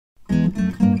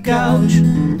couch,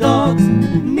 dogs,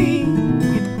 me,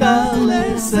 guitar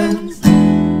lessons.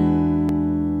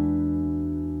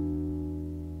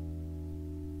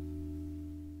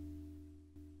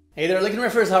 Hey there,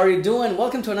 LickNRiffers, how are you doing?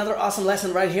 Welcome to another awesome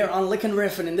lesson right here on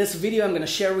LickNRiff, and in this video I'm going to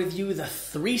share with you the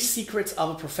 3 secrets of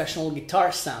a professional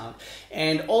guitar sound.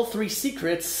 And all 3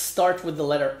 secrets start with the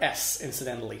letter S,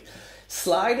 incidentally.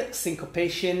 Slide,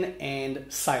 syncopation, and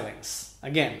silence.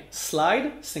 Again,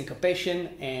 slide, syncopation,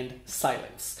 and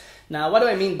silence. Now, what do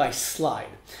I mean by slide?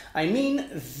 I mean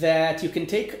that you can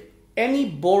take any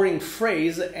boring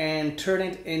phrase and turn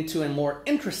it into a more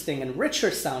interesting and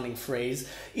richer sounding phrase,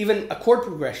 even a chord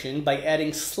progression, by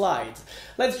adding slides.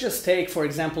 Let's just take, for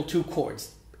example, 2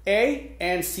 chords, A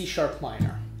and C sharp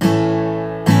minor.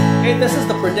 Okay, this is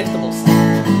the predictable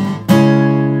sound.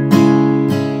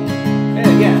 And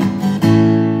again,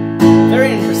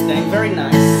 very interesting, very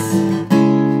nice.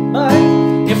 But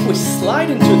if we slide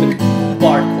into the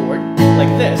bar chord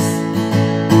like this,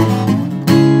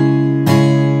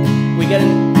 we get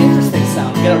an interesting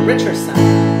sound, we get a richer sound.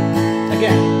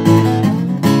 Again.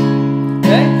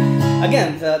 Okay?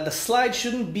 Again, the slide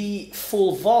shouldn't be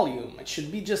full volume. It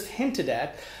should be just hinted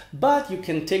at, but you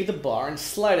can take the bar and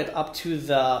slide it up to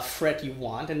the fret you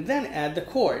want and then add the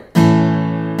chord.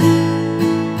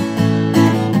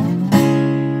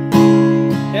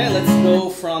 Okay, let's go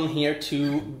from here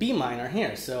to B minor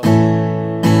here. So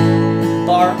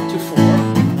bar to 4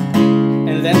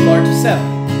 and then bar to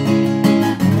 7.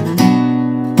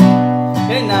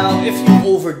 Okay, now if you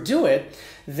overdo it,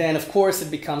 then of course it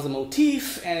becomes a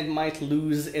motif and it might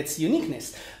lose its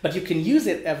uniqueness. But you can use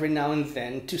it every now and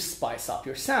then to spice up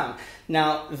your sound.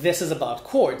 Now, this is about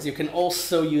chords. You can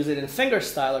also use it in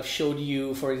fingerstyle. I've showed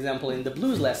you, for example, in the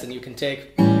blues lesson, you can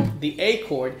take the A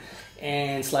chord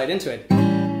and slide into it.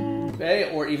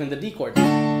 Okay, or even the D chord.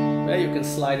 Okay, you can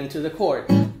slide into the chord.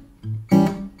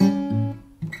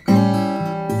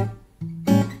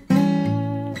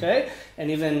 Okay, and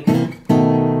even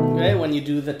when you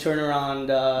do the turnaround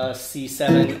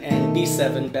C7 and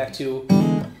B7 back to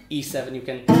E7, you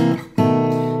can,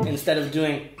 instead of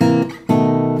doing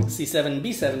C7 and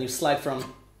B7, you slide from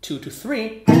 2 to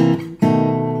 3.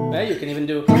 Okay, you can even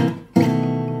do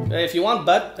if you want,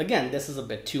 but again, this is a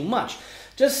bit too much.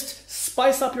 Just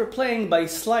spice up your playing by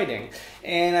sliding.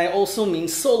 And I also mean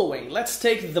soloing. Let's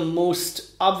take the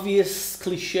most obvious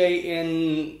cliche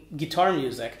in guitar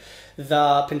music,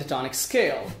 the pentatonic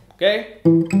scale. Okay?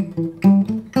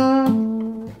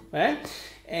 Okay?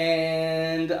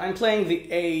 And I'm playing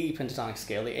the A pentatonic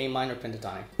scale, the A minor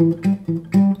pentatonic.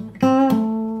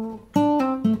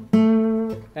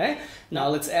 Okay? Now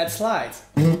let's add slides.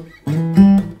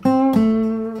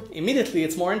 Immediately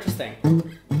it's more interesting.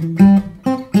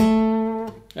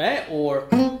 Okay? Or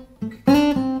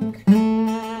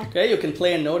okay, you can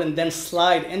play a note and then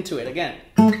slide into it again.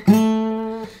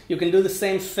 You can do the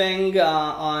same thing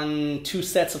on 2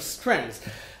 sets of strings.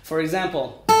 For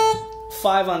example,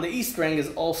 5 on the E string is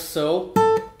also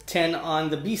 10 on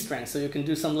the B string. So you can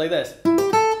do something like this.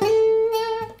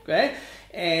 Okay?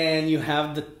 And you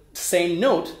have the same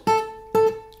note,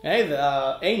 okay,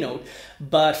 the A note,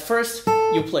 but first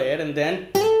you play it and then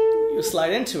you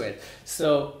slide into it.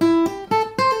 So,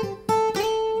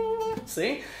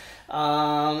 see?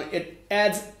 It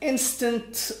adds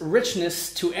instant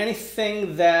richness to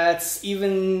anything that's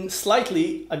even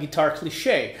slightly a guitar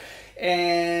cliche.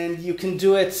 And you can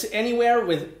do it anywhere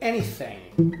with anything.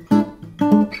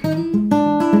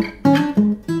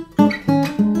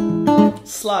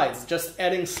 Slides, just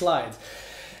adding slides.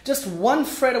 Just 1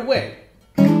 fret away.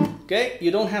 Okay?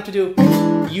 You don't have to do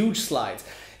huge slides.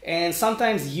 And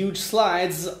sometimes huge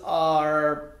slides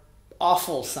are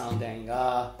awful sounding.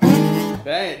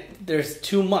 Okay, there's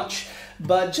too much,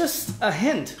 but just a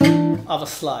hint of a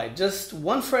slide, just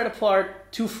 1 fret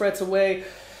apart, 2 frets away,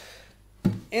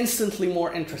 instantly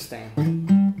more interesting.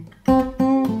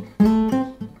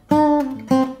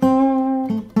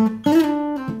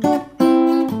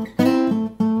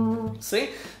 See,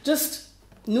 just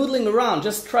noodling around,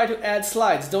 just try to add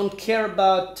slides. Don't care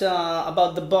about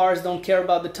the bars, don't care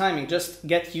about the timing, just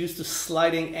get used to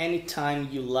sliding anytime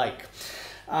you like.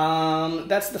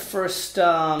 That's the first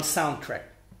sound trick.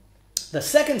 The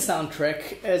second sound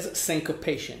trick is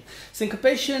syncopation.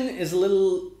 Syncopation is a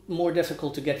little more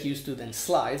difficult to get used to than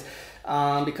slides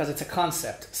because it's a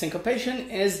concept. Syncopation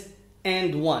is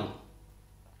and 1.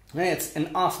 It's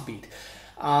an offbeat.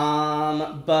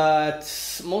 But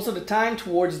most of the time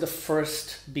towards the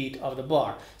first beat of the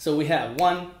bar. So we have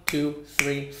 1, 2,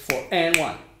 3, 4, and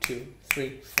 1, 2,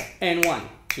 3, 4, and 1,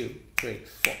 2, 3,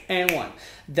 4, and 1.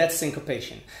 That's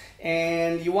syncopation.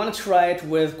 And you want to try it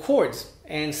with chords.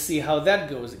 and see how that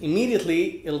goes.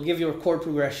 Immediately, it'll give your chord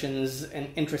progressions an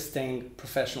interesting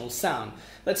professional sound.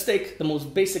 Let's take the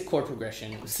most basic chord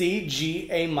progression: C, G,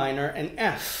 A minor, and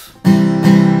F.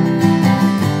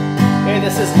 Okay,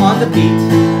 this is on the beat.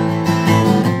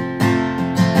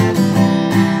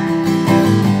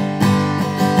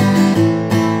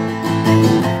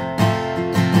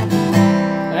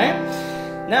 Okay,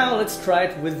 now let's try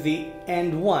it with the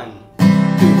and 1. 2,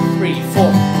 3,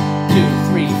 4. 2,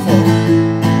 3, 4.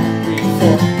 3,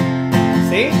 4.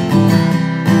 See?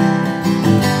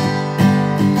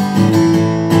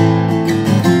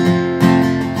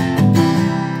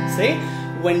 See?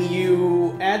 When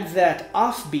you add that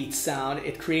offbeat sound,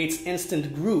 it creates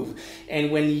instant groove.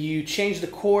 And when you change the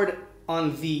chord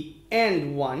on the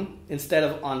and 1 instead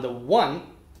of on the 1,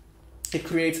 it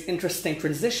creates interesting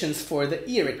transitions for the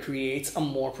ear. It creates a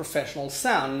more professional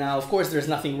sound. Now, of course, there's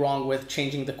nothing wrong with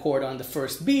changing the chord on the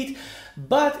first beat,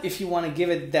 but if you want to give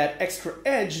it that extra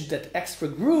edge, that extra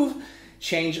groove,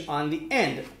 change on the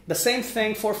end. The same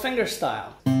thing for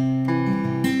fingerstyle.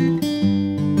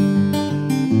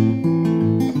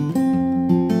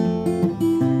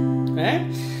 Okay?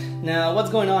 Now, what's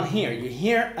going on here? You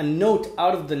hear a note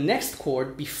out of the next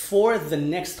chord before the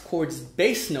next chord's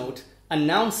bass note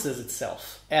announces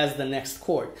itself as the next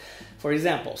chord. For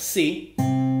example, C,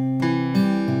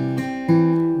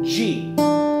 G.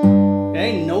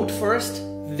 Okay, note first,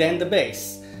 then the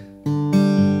bass.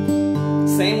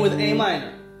 Same with A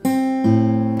minor.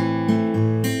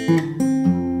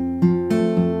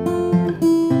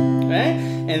 Okay,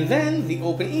 and then the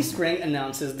open E string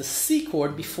announces the C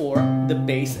chord before the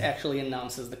bass actually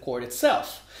announces the chord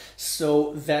itself.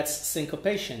 So that's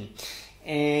syncopation.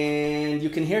 And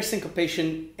you can hear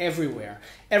syncopation everywhere.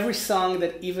 Every song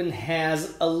that even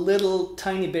has a little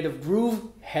tiny bit of groove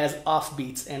has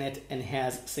offbeats in it and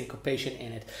has syncopation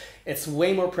in it. It's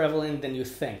way more prevalent than you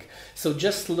think. So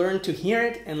just learn to hear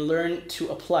it and learn to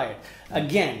apply it.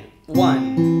 Again,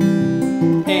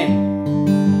 1, and,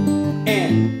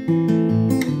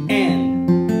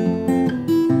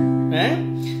 okay?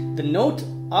 The note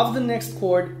of the next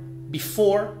chord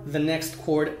before the next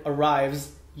chord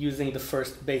arrives using the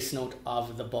first bass note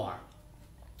of the bar.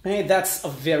 Okay, that's a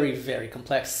very, very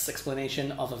complex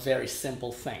explanation of a very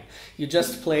simple thing. You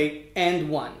just play and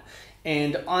 1,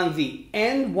 and on the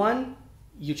and 1,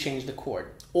 you change the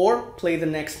chord, or play the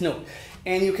next note.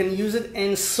 And you can use it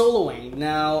in soloing.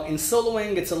 Now, in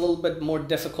soloing, it's a little bit more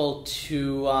difficult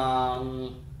to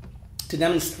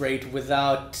demonstrate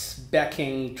without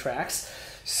backing tracks.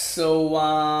 So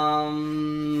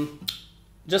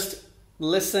just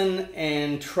listen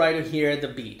and try to hear the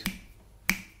beat.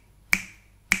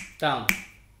 Down.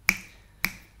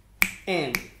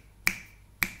 And.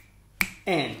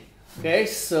 Okay,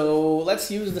 so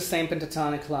let's use the same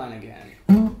pentatonic line again.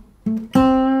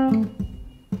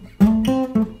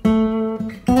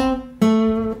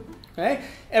 Okay,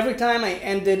 every time I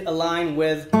ended a line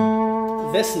with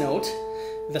this note,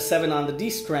 the 7 on the D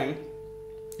string,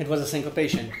 it was a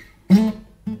syncopation.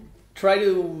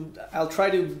 I'll try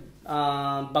to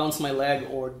bounce my leg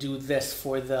or do this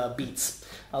for the beats.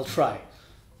 I'll try.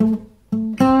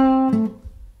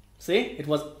 See? It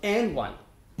was and 1.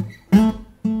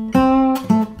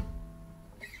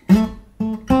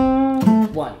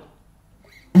 1.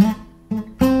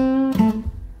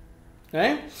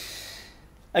 Okay?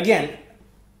 Again,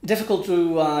 difficult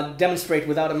to demonstrate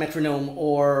without a metronome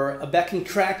or a backing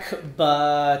track,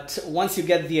 but once you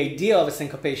get the idea of a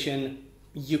syncopation,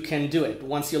 you can do it.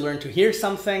 Once you learn to hear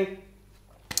something,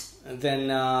 then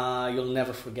you'll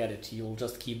never forget it. You'll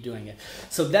just keep doing it.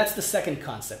 So that's the second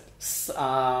concept.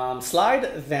 Slide,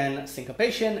 then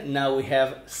syncopation. Now we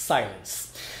have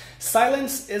silence.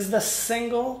 Silence is the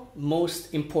single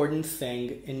most important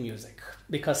thing in music,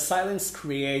 because silence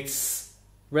creates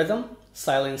rhythm,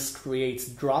 silence creates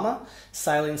drama,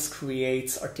 silence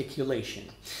creates articulation.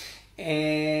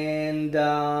 And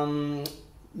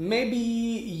maybe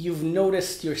you've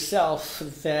noticed yourself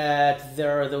that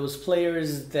there are those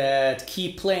players that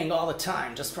keep playing all the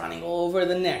time, just running all over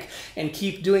the neck, and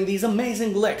keep doing these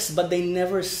amazing licks, but they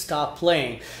never stop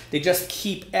playing. They just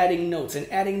keep adding notes and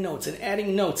adding notes and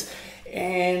adding notes.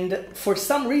 And for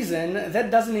some reason, that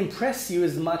doesn't impress you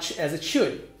as much as it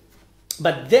should.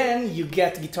 But then you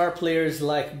get guitar players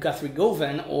like Guthrie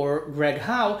Govan or Greg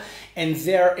Howe, and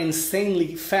they're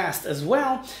insanely fast as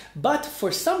well, but for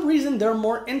some reason they're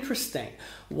more interesting.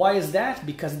 Why is that?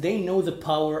 Because they know the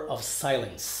power of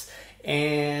silence.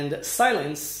 And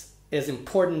silence is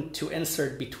important to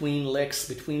insert between licks,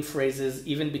 between phrases,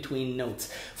 even between notes.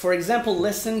 For example,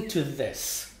 listen to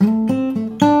this.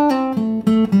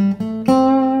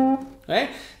 Okay?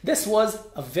 This was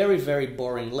a very, very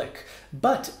boring lick.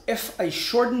 But if I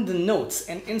shorten the notes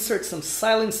and insert some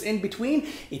silence in between,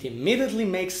 it immediately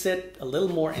makes it a little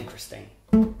more interesting.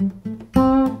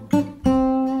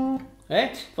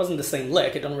 Okay? It wasn't the same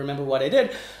lick, I don't remember what I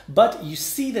did, but you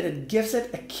see that it gives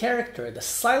it a character. The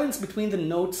silence between the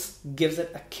notes gives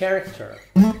it a character.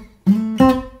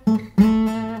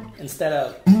 Instead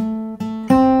of,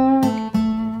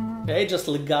 okay, just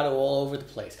legato all over the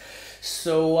place.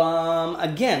 So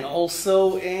again,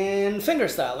 also in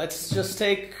fingerstyle, let's just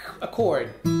take a chord.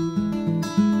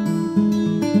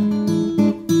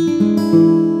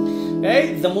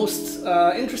 Okay, the most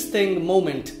interesting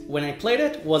moment when I played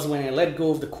it was when I let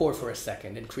go of the chord for a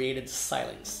second and created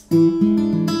silence.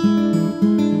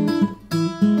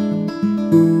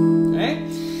 Okay?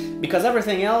 Because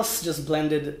everything else just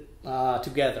blended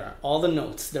together. All the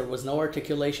notes, there was no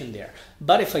articulation there.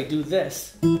 But if I do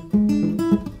this,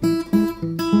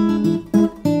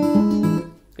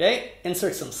 okay,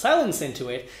 insert some silence into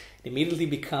it, it immediately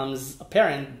becomes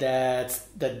apparent that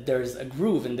there's a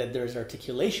groove and that there's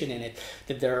articulation in it,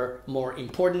 that there are more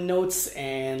important notes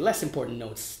and less important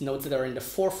notes, notes that are in the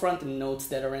forefront and notes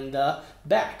that are in the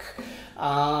back.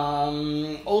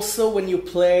 Also, when you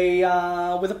play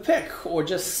with a pick or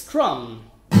just strum,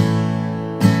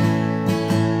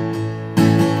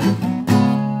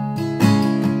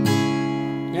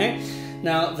 okay?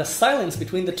 Now, the silence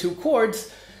between the two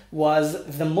chords was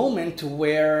the moment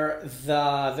where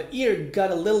the ear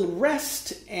got a little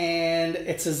rest, and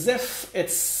it's as if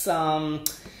it's an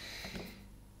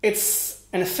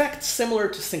effect similar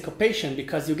to syncopation,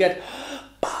 because you get,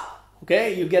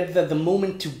 okay, you get the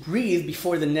moment to breathe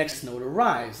before the next note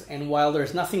arrives. And while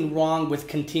there's nothing wrong with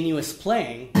continuous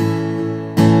playing,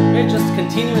 okay, just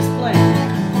continuous playing.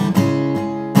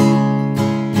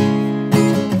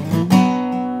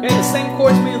 Okay, the same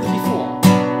chords we did before.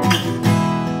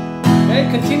 Okay,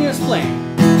 continuous playing.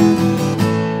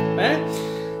 Okay?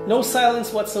 No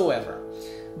silence whatsoever.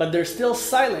 But there's still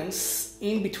silence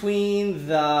in between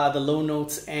the low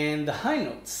notes and the high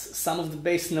notes. Some of the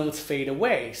bass notes fade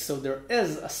away, so there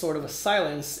is a sort of a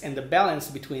silence in the balance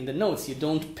between the notes. You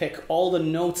don't pick all the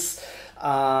notes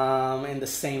in the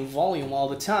same volume all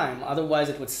the time, otherwise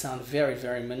it would sound very,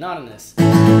 very monotonous.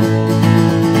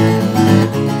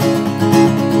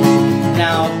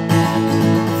 Now,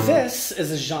 this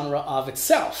is a genre of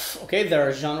itself, okay? There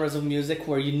are genres of music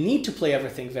where you need to play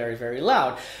everything very, very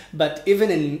loud, but even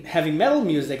in heavy metal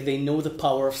music, they know the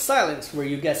power of silence, where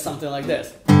you get something like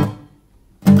this.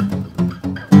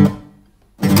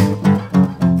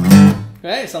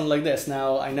 Okay, something like this.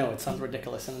 Now, I know it sounds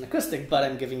ridiculous in an acoustic, but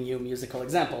I'm giving you musical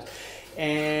examples.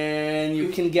 And you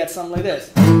can get something like this.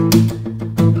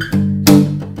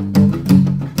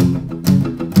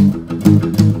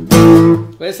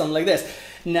 Okay, something like this.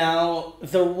 Now,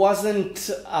 there wasn't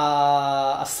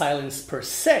a silence per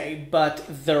se, but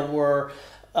there were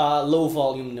low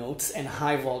volume notes and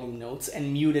high volume notes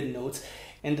and muted notes,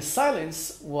 and the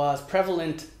silence was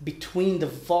prevalent between the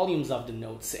volumes of the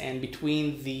notes and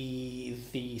between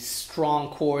the strong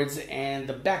chords and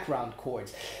the background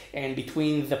chords, and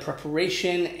between the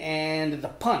preparation and the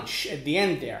punch at the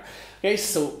end there. Okay,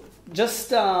 so just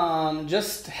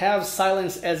have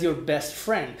silence as your best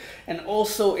friend. And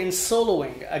also in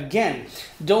soloing, again,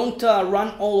 don't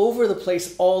run all over the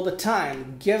place all the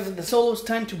time. Give the solos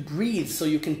time to breathe so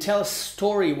you can tell a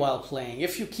story while playing.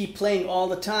 If you keep playing all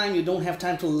the time, you don't have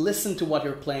time to listen to what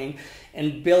you're playing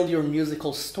and build your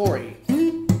musical story.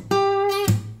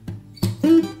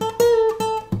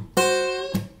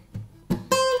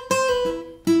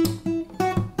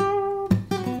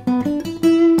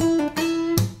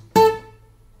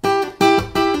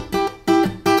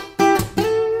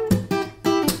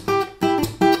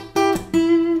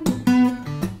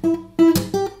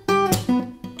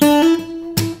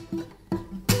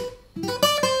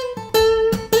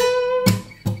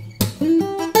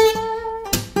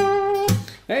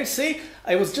 Okay, see,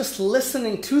 I was just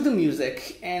listening to the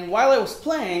music, and while I was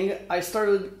playing, I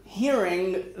started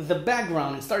hearing the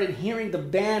background and started hearing the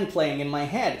band playing in my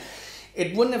head.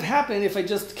 It wouldn't have happened if I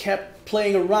just kept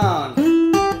playing around.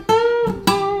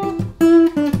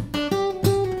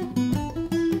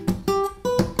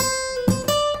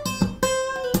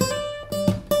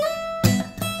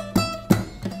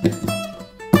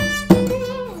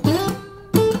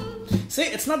 See,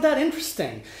 it's not that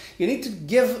interesting. You need to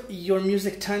give your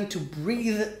music time to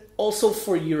breathe also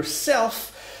for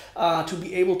yourself, to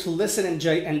be able to listen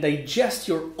and digest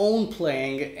your own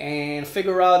playing and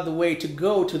figure out the way to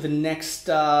go to the next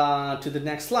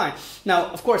line. Now,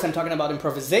 of course, I'm talking about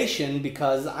improvisation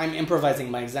because I'm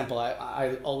improvising my example.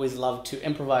 I always love to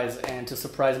improvise and to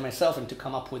surprise myself and to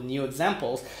come up with new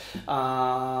examples,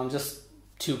 just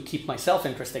to keep myself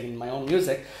interested in my own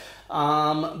music.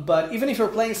 But even if you're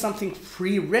playing something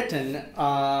pre-written,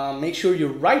 make sure you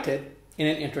write it in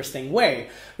an interesting way.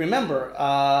 Remember,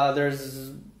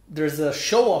 there's a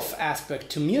show-off aspect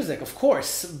to music, of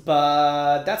course,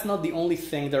 but that's not the only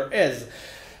thing there is.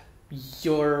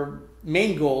 Your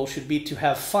main goal should be to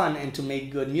have fun and to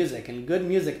make good music, and good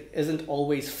music isn't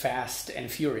always fast and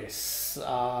furious.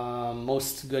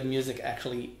 Most good music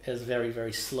actually is very,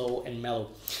 very slow and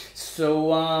mellow.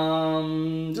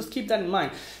 So just keep that in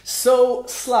mind. So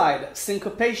slide,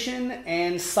 syncopation,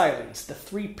 and silence, the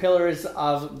three pillars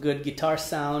of good guitar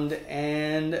sound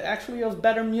and actually of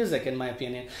better music, in my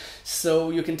opinion. So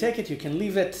you can take it, you can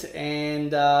leave it, and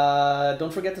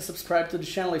don't forget to subscribe to the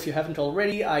channel if you haven't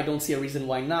already. I don't see a reason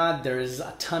why not. There's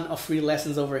a ton of free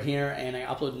lessons over here, and I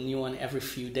upload a new one every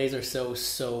few days or so.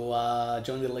 So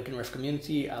join the LickNRiff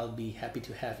community. I'll be happy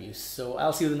to have you. So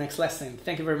I'll see you in the next lesson.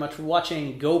 Thank you very much for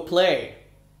watching. Go play!